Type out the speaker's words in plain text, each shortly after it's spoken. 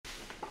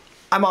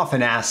I'm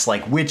often asked,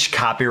 like, which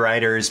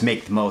copywriters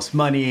make the most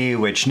money,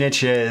 which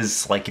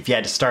niches, like, if you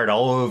had to start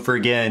all over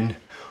again,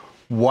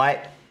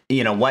 what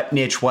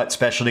niche, what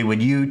specialty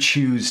would you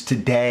choose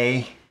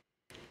today?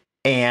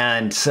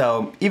 And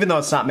so even though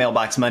it's not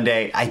Mailbox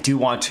Monday, I do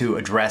want to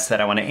address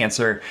that. I want to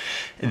answer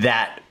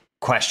that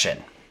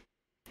question.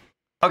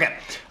 Okay,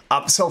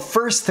 so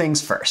first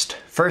things first.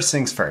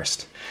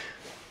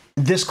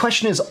 This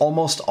question is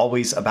almost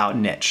always about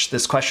niche.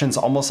 This question is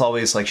almost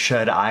always like,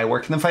 should I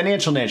work in the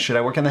financial niche? Should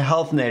I work in the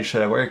health niche?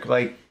 Should I work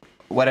like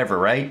whatever,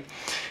 right?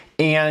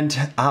 And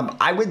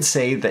I would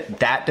say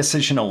that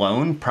decision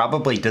alone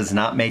probably does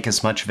not make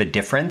as much of a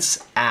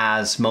difference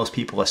as most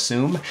people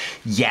assume.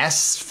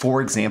 Yes,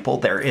 for example,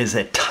 there is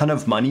a ton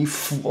of money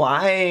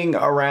flowing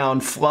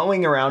around,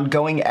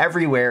 going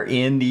everywhere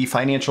in the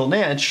financial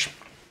niche.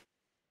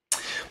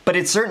 But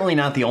it's certainly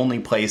not the only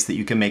place that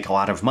you can make a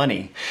lot of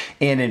money.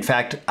 And in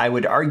fact, I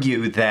would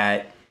argue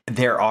that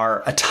there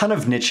are a ton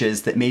of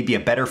niches that may be a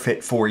better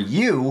fit for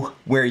you,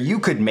 where you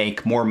could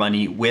make more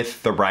money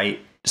with the right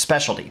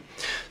specialty.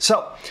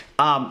 So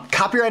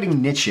copywriting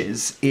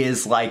niches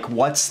is like,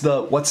 what's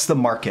the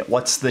market?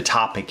 What's the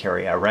topic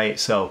area, right?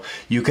 So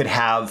you could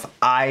have,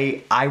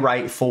 I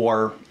write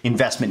for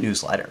investment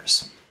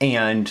newsletters,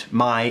 and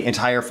my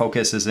entire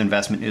focus is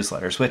investment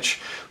newsletters, which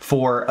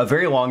for a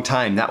very long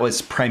time, that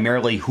was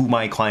primarily who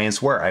my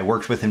clients were. I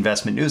worked with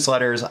investment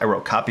newsletters. I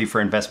wrote copy for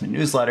investment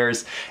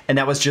newsletters, and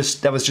that was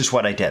just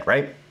what I did,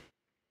 right?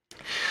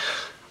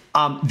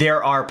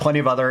 There are plenty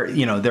of other,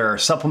 there are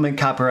supplement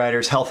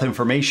copywriters, health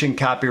information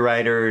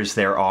copywriters,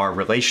 there are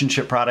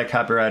relationship product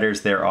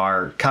copywriters, there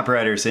are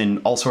copywriters in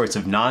all sorts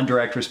of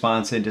non-direct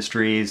response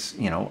industries.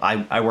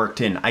 I worked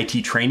in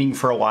IT training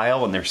for a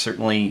while, and there's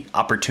certainly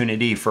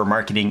opportunity for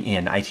marketing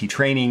in IT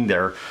training.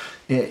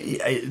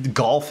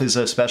 Golf is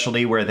a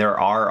specialty where there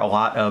are a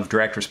lot of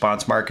direct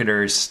response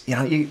marketers.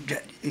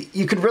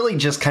 You could really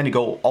just kind of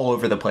go all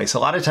over the place. A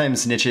lot of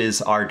times niches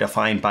are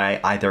defined by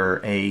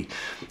either a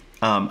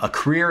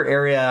career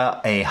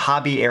area, a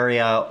hobby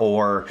area,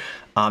 or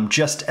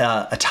just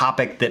a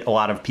topic that a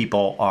lot of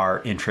people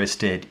are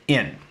interested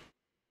in.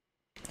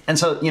 And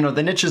so,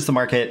 the niche is the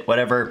market,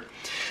 whatever.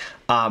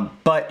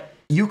 But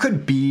you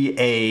could be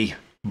a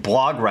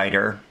blog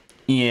writer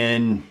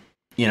in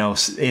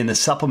the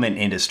supplement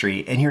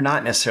industry, and you're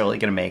not necessarily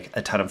going to make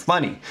a ton of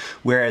money.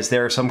 Whereas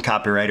there are some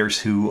copywriters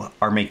who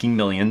are making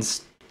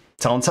millions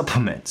selling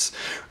supplements,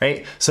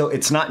 right? So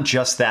it's not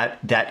just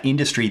that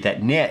industry,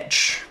 that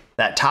niche,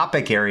 that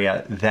topic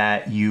area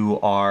that you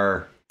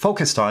are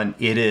focused on.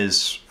 It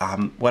is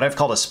what I've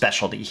called a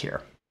specialty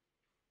here.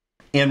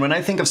 And when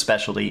I think of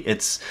specialty,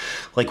 it's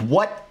like,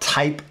 what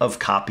type of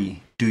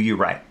copy do you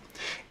write?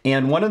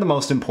 And one of the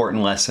most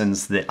important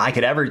lessons that I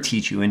could ever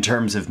teach you in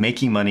terms of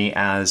making money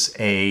as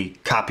a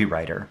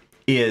copywriter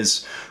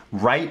is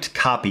write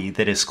copy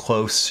that is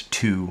close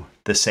to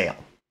the sale.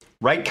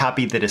 Write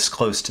copy that is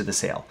close to the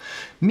sale.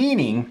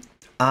 Meaning,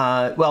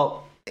 an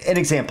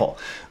example.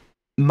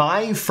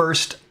 My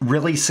first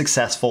really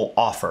successful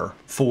offer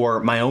for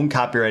my own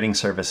copywriting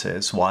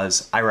services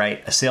was I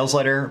write a sales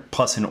letter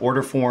plus an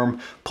order form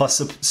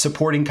plus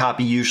supporting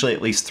copy, usually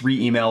at least 3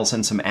 emails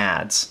and some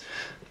ads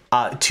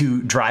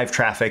to drive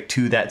traffic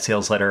to that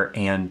sales letter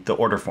and the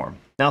order form.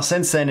 Now,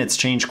 since then, it's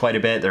changed quite a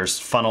bit. There's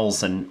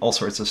funnels and all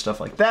sorts of stuff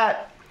like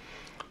that.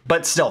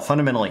 But still,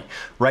 fundamentally,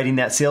 writing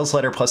that sales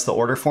letter plus the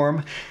order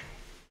form,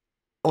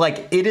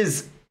 like it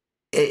is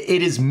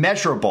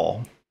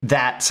measurable.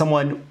 That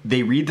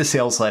they read the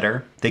sales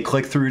letter, they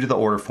click through to the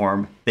order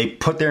form, they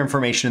put their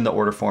information in the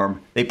order form,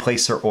 they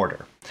place their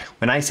order.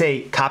 When I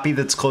say copy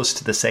that's close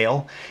to the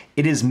sale,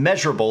 it is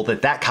measurable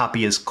that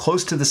copy is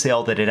close to the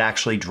sale, that it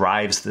actually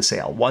drives the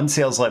sale. One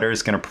sales letter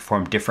is going to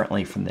perform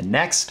differently from the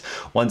next.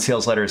 One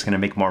sales letter is going to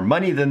make more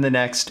money than the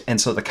next.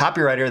 And so the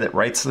copywriter that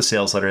writes the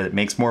sales letter that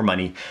makes more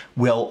money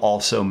will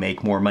also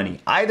make more money,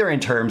 either in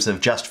terms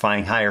of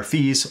justifying higher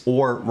fees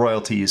or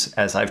royalties,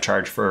 as I've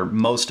charged for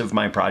most of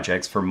my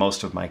projects for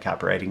most of my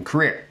copywriting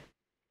career.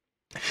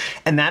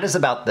 And that is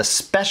about the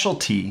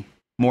specialty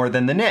more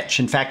than the niche.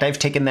 In fact, I've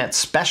taken that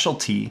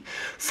specialty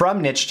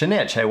from niche to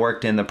niche. I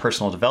worked in the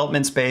personal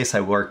development space.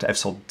 I've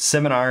sold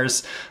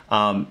seminars,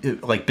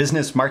 like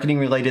business marketing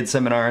related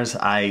seminars.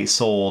 I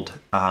sold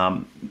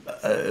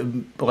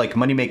like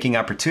money making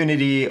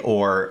opportunity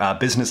or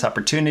business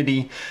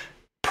opportunity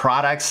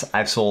products.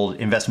 I've sold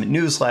investment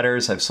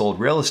newsletters. I've sold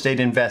real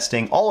estate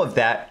investing, all of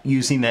that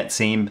using that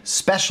same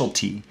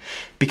specialty,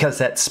 because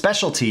that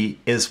specialty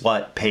is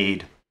what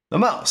paid the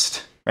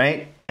most,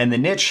 right? And the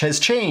niche has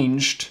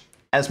changed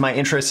as my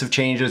interests have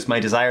changed, as my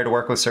desire to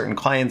work with certain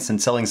clients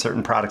and selling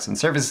certain products and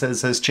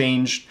services has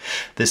changed.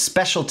 The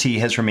specialty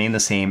has remained the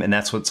same, and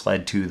that's what's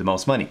led to the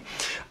most money.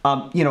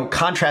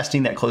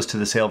 Contrasting that close to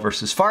the sale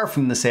versus far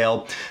from the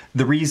sale,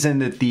 the reason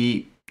that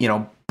the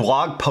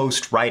blog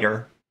post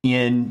writer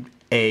in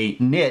a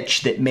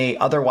niche that may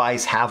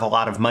otherwise have a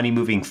lot of money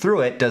moving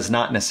through it does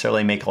not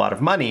necessarily make a lot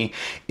of money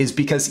is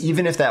because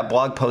even if that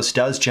blog post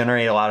does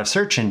generate a lot of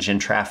search engine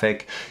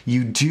traffic,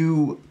 you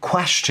do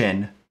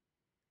question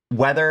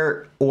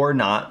whether or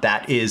not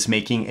that is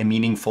making a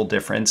meaningful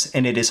difference.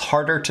 And it is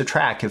harder to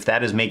track if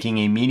that is making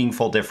a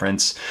meaningful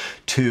difference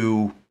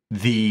to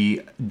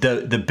the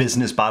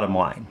business bottom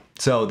line.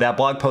 So that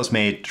blog post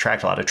may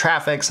attract a lot of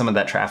traffic. Some of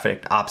that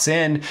traffic opts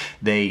in.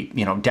 They,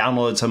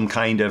 download some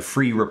kind of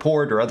free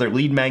report or other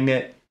lead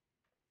magnet.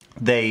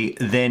 They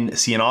then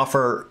see an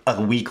offer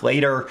a week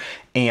later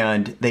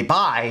and they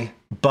buy.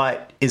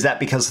 But is that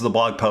because of the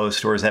blog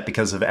post, or is that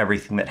because of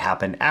everything that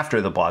happened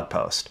after the blog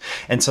post?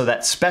 And so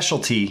that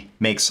specialty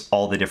makes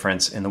all the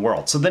difference in the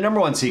world. So the number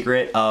one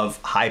secret of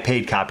high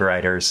paid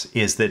copywriters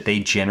is that they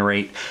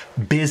generate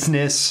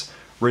business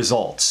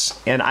results.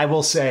 And I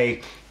will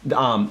say,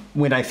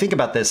 when I think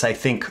about this, I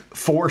think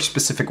 4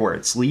 specific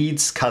words: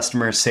 leads,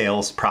 customers,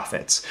 sales,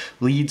 profits.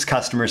 Leads,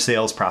 customers,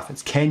 sales,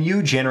 profits. Can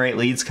you generate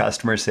leads,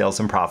 customers, sales,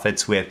 and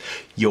profits with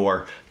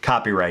your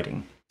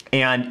copywriting?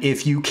 And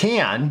if you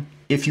can,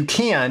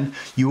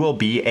 you will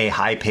be a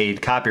high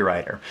paid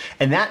copywriter.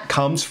 And that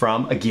comes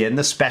from, again,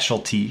 the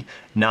specialty,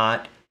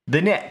 not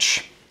the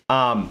niche.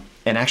 And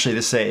actually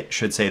this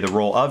should say the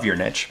role of your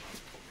niche.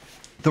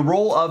 The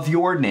role of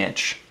your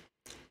niche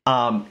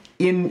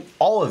in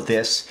all of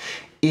this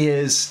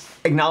is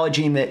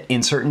acknowledging that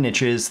in certain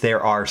niches,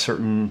 there are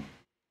certain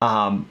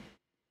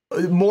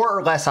more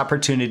or less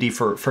opportunity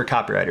for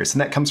copywriters.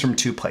 And that comes from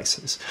 2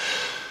 places.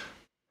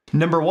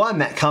 Number one,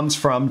 that comes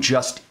from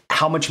just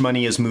how much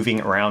money is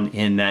moving around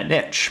in that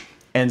niche.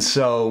 And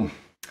so,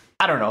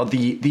 I don't know,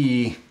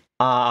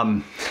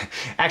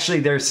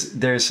 actually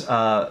there's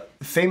a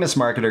famous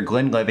marketer,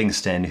 Glenn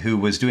Livingston, who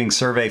was doing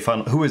survey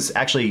funnel, who was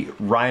actually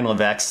Ryan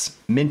Levesque's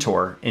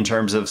mentor in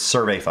terms of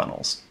survey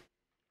funnels.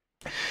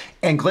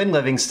 And Glenn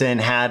Livingston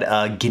had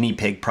a guinea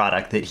pig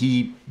product that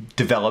he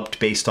developed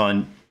based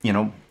on,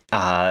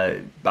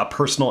 a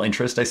personal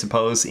interest, I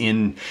suppose,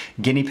 in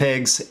guinea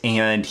pigs,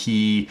 and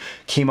he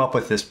came up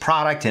with this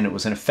product, and it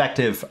was an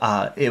effective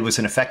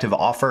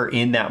offer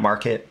in that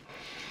market,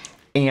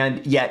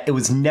 and yet it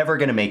was never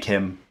going to make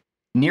him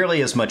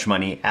nearly as much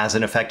money as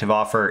an effective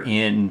offer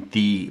in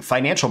the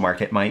financial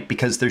market might,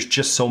 because there's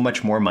just so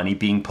much more money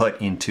being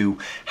put into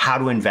how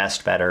to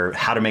invest better,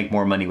 how to make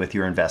more money with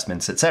your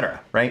investments,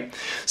 etc. Right?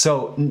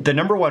 So the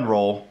number one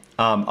role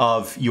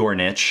of your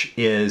niche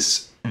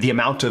is the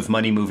amount of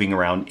money moving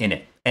around in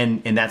it.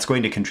 And that's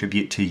going to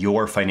contribute to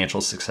your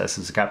financial success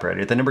as a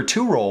copywriter. The number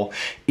 2 role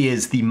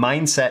is the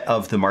mindset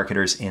of the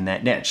marketers in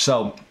that niche.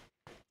 So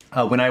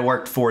when I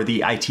worked for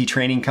the IT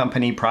training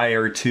company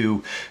prior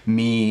to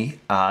me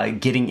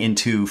getting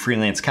into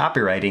freelance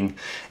copywriting,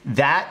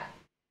 that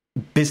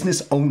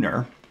business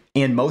owner,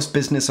 and most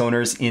business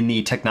owners in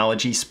the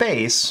technology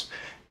space,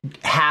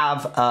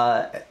 have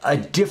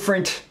a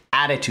different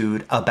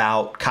attitude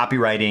about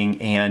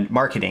copywriting and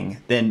marketing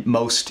than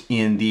most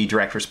in the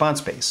direct response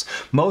space.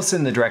 Most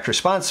in the direct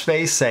response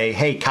space say,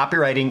 hey,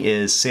 copywriting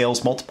is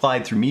sales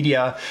multiplied through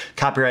media.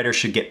 Copywriters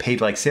should get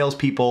paid like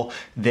salespeople.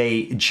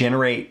 They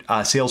generate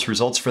sales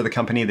results for the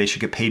company. They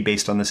should get paid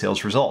based on the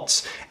sales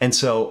results. And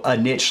so a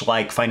niche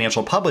like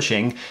financial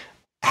publishing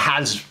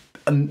has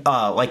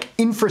like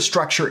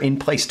infrastructure in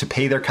place to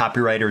pay their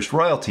copywriters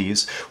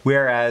royalties,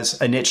 whereas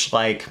a niche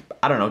like,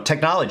 I don't know,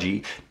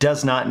 technology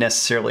does not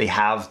necessarily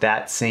have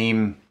that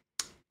same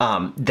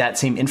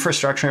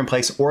infrastructure in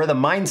place or the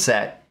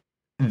mindset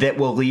that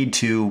will lead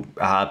to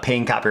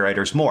paying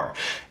copywriters more.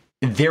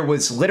 There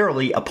was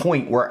literally a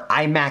point where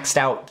I maxed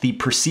out the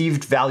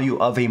perceived value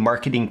of a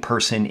marketing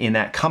person in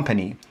that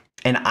company,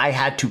 and I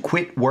had to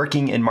quit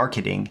working in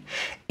marketing,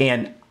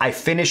 and I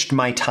finished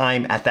my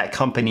time at that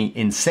company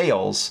in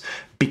sales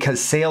because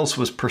sales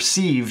was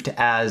perceived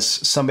as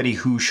somebody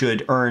who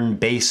should earn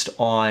based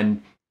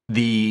on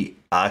the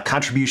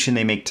contribution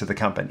they make to the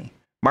company.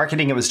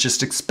 Marketing, it was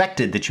just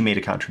expected that you made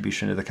a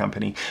contribution to the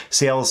company.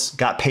 Sales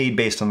got paid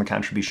based on the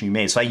contribution you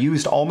made. So I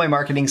used all my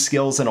marketing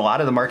skills and a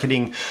lot of the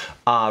marketing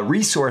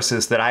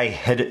resources that I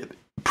had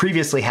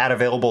previously had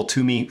available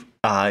to me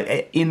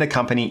in the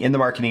company, in the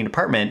marketing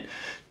department,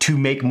 to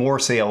make more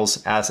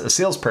sales as a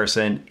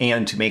salesperson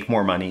and to make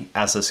more money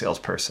as a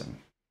salesperson.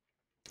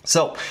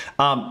 So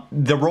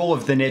the role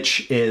of the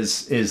niche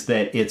is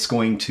that it's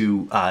going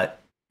to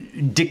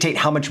dictate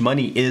how much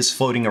money is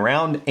floating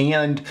around,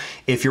 and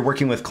if you're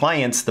working with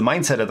clients, the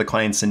mindset of the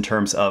clients in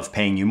terms of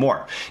paying you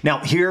more. Now,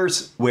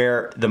 here's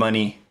where the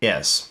money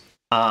is.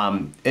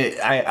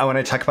 I want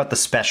to talk about the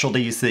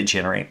specialties that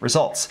generate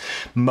results.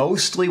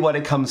 Mostly what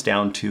it comes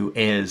down to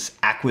is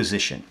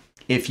acquisition.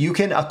 If you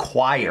can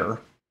acquire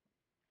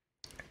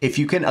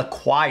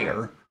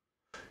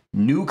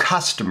new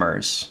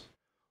customers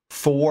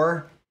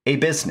for a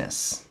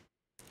business,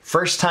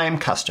 first-time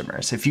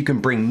customers, if you can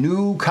bring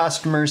new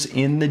customers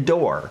in the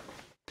door,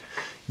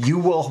 you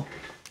will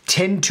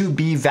tend to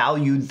be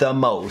valued the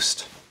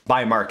most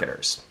by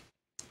marketers,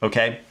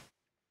 okay?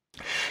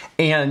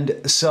 And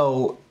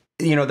so,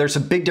 there's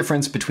a big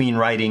difference between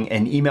writing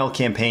an email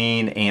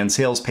campaign and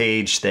sales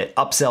page that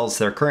upsells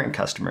their current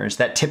customers.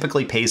 That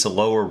typically pays a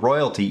lower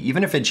royalty.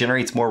 Even if it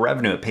generates more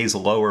revenue, it pays a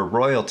lower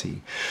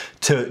royalty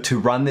to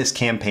run this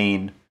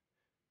campaign,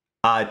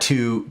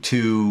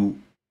 to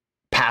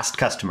past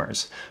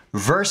customers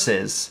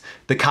versus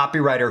the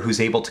copywriter who's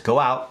able to go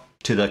out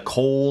to the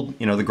cold,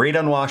 the great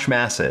unwashed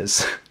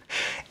masses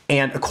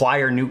and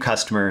acquire new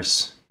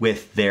customers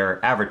with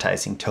their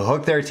advertising, to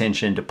hook their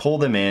attention, to pull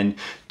them in,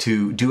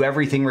 to do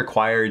everything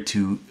required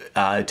to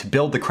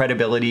build the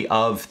credibility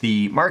of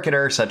the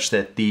marketer such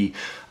that the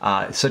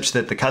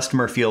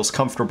customer feels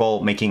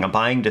comfortable making a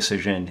buying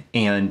decision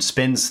and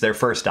spends their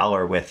first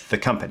dollar with the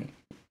company.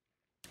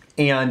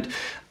 And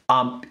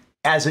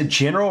as a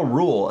general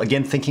rule,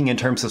 again, thinking in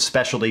terms of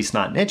specialties,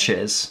 not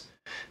niches,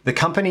 the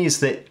companies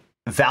that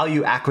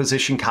value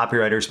acquisition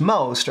copywriters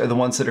most are the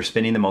ones that are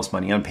spending the most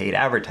money on paid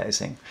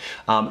advertising.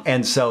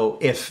 And so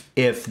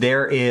if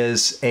there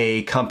is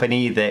a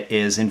company that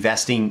is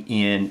investing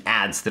in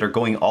ads that are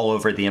going all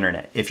over the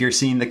internet, if you're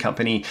seeing the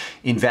company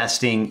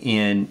investing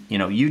in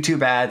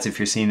YouTube ads, if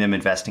you're seeing them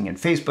investing in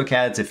Facebook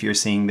ads, if you're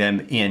seeing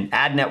them in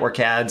ad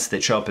network ads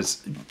that show up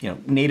as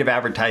native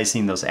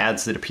advertising, those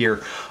ads that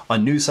appear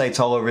on news sites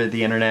all over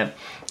the internet,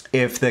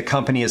 if the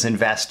company is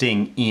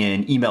investing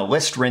in email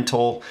list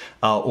rental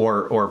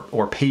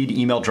or paid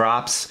email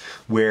drops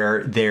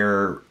where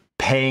they're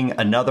paying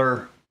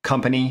another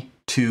company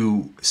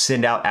to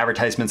send out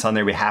advertisements on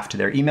their behalf to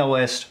their email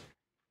list,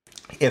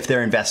 if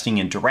they're investing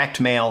in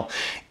direct mail,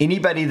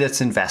 anybody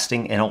that's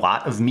investing in a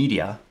lot of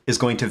media is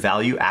going to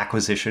value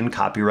acquisition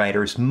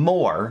copywriters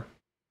more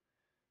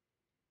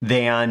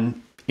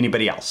than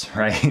anybody else,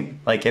 right?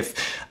 Like it's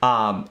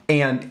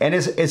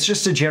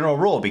just a general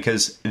rule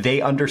because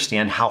they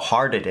understand how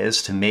hard it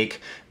is to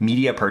make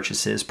media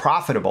purchases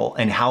profitable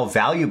and how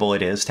valuable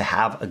it is to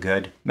have a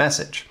good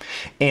message.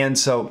 And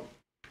so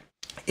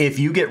if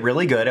you get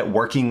really good at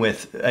working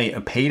with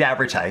paid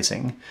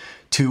advertising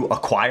to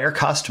acquire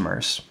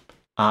customers,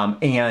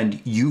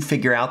 and you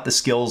figure out the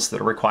skills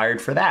that are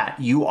required for that,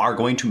 you are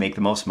going to make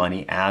the most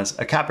money as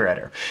a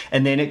copywriter.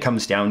 And then it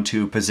comes down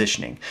to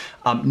positioning.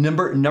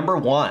 Number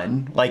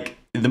one, like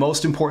the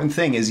most important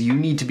thing is you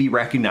need to be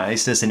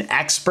recognized as an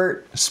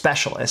expert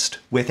specialist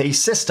with a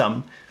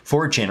system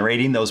for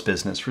generating those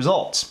business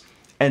results.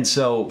 And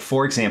so,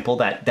 for example,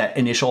 that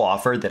initial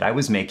offer that I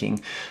was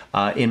making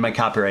in my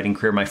copywriting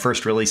career, my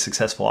first really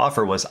successful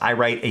offer was I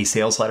write a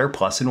sales letter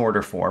plus an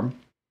order form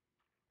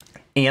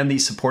and the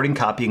supporting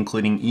copy,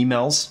 including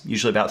emails,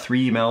 usually about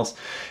 3 emails,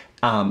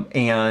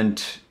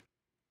 and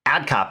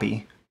ad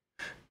copy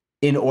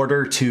in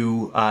order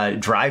to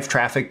drive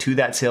traffic to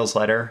that sales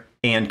letter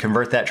and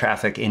convert that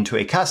traffic into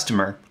a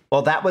customer.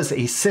 Well, that was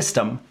a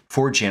system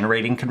for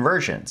generating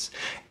conversions.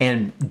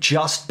 And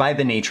just by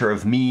the nature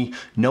of me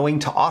knowing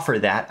to offer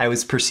that, I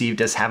was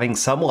perceived as having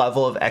some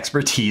level of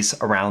expertise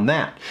around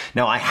that.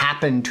 Now, I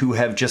happen to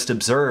have just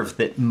observed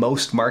that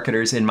most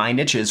marketers in my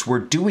niches were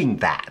doing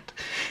that.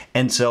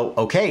 And so,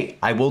 okay,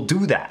 I will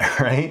do that,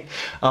 right?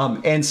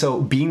 And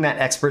so being that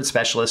expert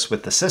specialist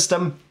with the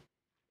system,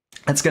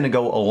 that's going to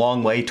go a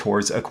long way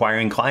towards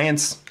acquiring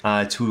clients,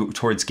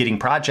 towards getting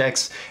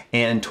projects,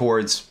 and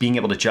towards being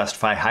able to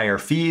justify higher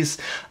fees.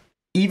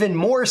 Even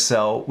more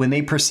so when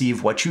they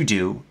perceive what you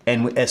do,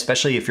 and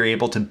especially if you're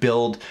able to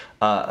build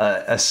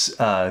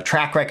a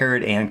track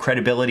record and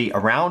credibility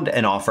around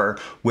an offer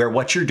where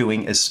what you're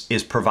doing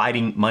is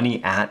providing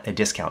money at a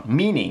discount.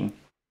 Meaning,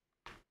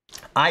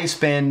 I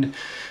spend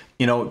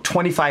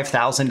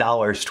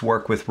 $25,000 to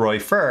work with Roy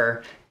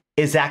Furr.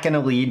 Is that going to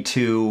lead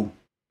to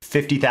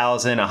 $50,000,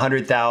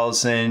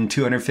 $100,000,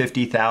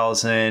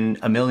 $250,000,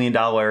 $1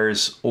 million,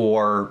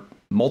 or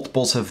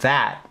multiples of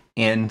that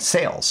in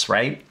sales,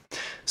 right?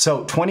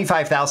 So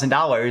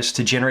 $25,000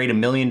 to generate $1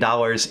 million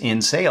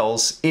in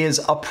sales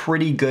is a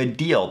pretty good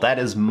deal. That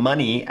is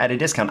money at a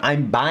discount.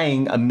 I'm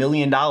buying $1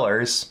 million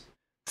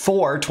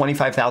for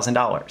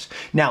 $25,000.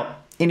 Now,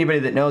 anybody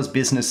that knows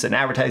business and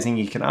advertising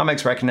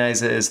economics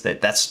recognizes that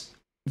that's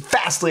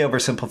vastly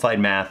oversimplified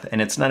math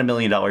and it's not $1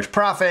 million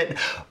profit.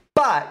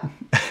 But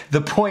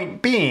the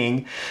point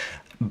being,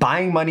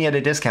 buying money at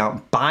a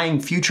discount, buying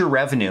future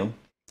revenue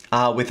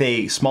with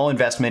a small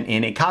investment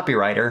in a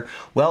copywriter,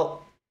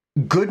 well,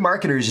 good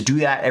marketers do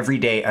that every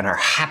day and are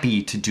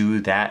happy to do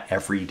that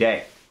every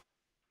day.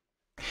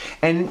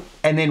 And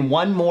then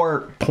one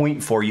more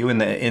point for you in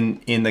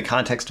the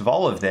context of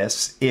all of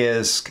this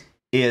is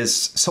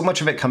so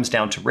much of it comes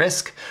down to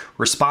risk,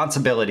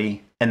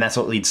 responsibility, and that's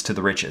what leads to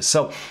the riches.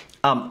 So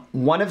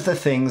one of the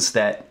things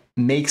that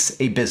makes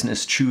a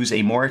business choose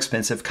a more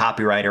expensive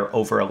copywriter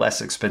over a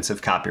less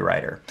expensive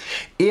copywriter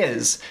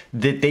is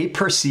that they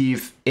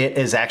perceive it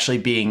as actually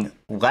being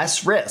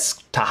less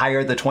risk to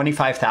hire the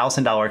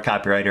 $25,000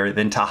 copywriter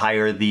than to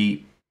hire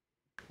the,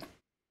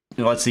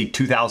 let's see,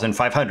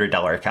 $2,500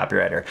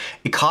 copywriter.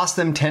 It costs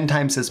them 10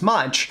 times as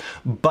much,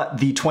 but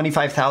the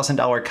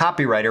 $25,000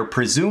 copywriter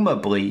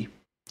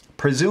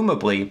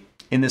presumably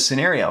in this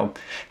scenario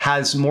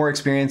has more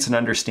experience and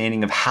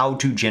understanding of how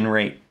to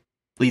generate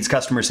leads,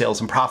 customer sales,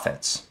 and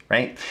profits,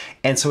 right?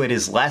 And so it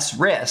is less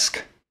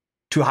risk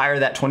to hire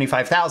that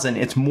 $25,000.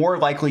 It's more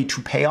likely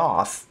to pay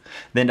off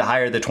than to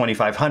hire the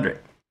 $2,500.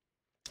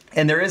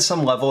 And there is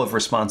some level of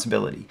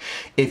responsibility.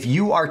 If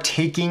you are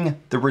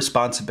taking the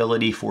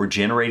responsibility for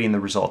generating the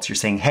results, you're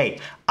saying, hey,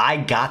 I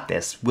got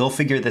this. We'll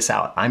figure this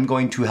out. I'm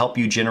going to help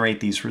you generate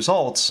these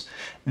results.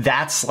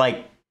 That's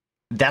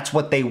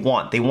what they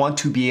want. They want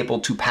to be able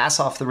to pass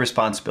off the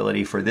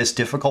responsibility for this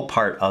difficult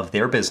part of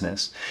their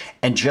business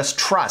and just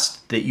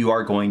trust that you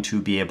are going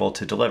to be able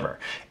to deliver.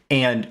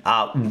 And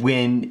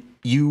when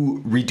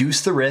you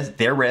reduce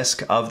their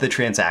risk of the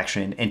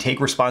transaction and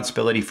take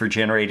responsibility for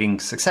generating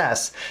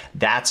success,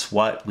 that's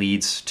what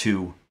leads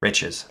to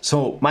riches.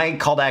 So my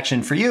call to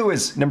action for you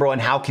is, number one,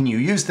 how can you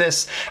use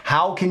this?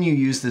 How can you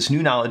use this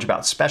new knowledge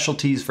about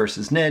specialties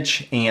versus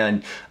niche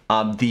and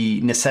the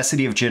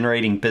necessity of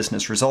generating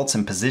business results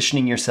and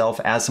positioning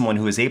yourself as someone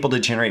who is able to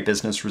generate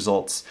business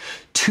results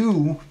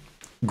to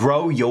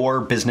grow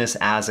your business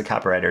as a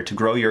copywriter, to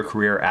grow your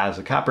career as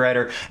a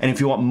copywriter. And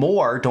if you want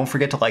more, don't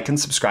forget to like and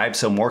subscribe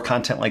so more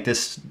content like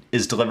this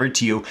is delivered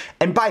to you.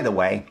 And by the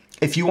way,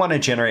 if you want to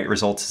generate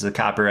results as a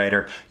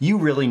copywriter, you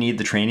really need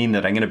the training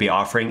that I'm going to be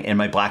offering in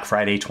my Black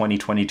Friday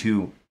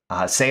 2022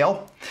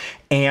 sale.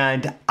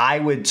 And I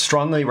would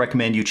strongly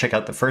recommend you check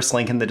out the first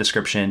link in the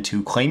description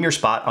to claim your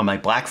spot on my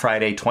Black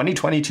Friday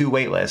 2022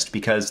 waitlist,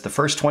 because the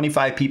first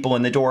 25 people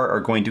in the door are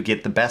going to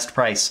get the best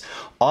price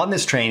on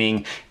this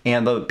training,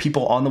 and the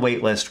people on the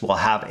waitlist will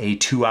have a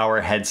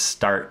 2-hour head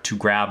start to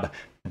grab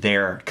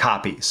their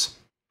copies.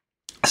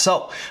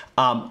 So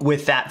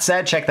with that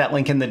said, check that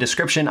link in the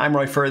description. I'm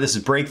Roy Furr. This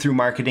is Breakthrough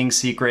Marketing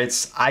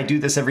Secrets. I do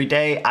this every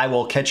day. I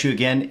will catch you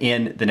again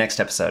in the next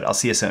episode. I'll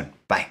see you soon.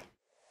 Bye.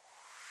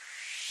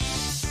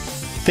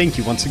 Thank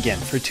you once again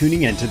for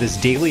tuning in to this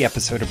daily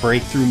episode of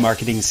Breakthrough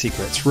Marketing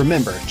Secrets.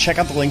 Remember, check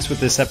out the links with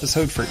this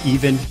episode for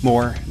even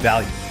more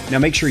value. Now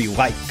make sure you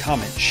like,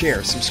 comment,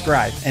 share,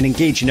 subscribe, and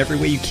engage in every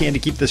way you can to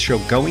keep this show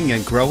going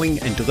and growing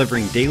and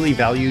delivering daily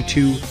value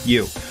to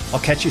you. I'll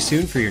catch you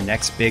soon for your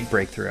next big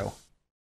breakthrough.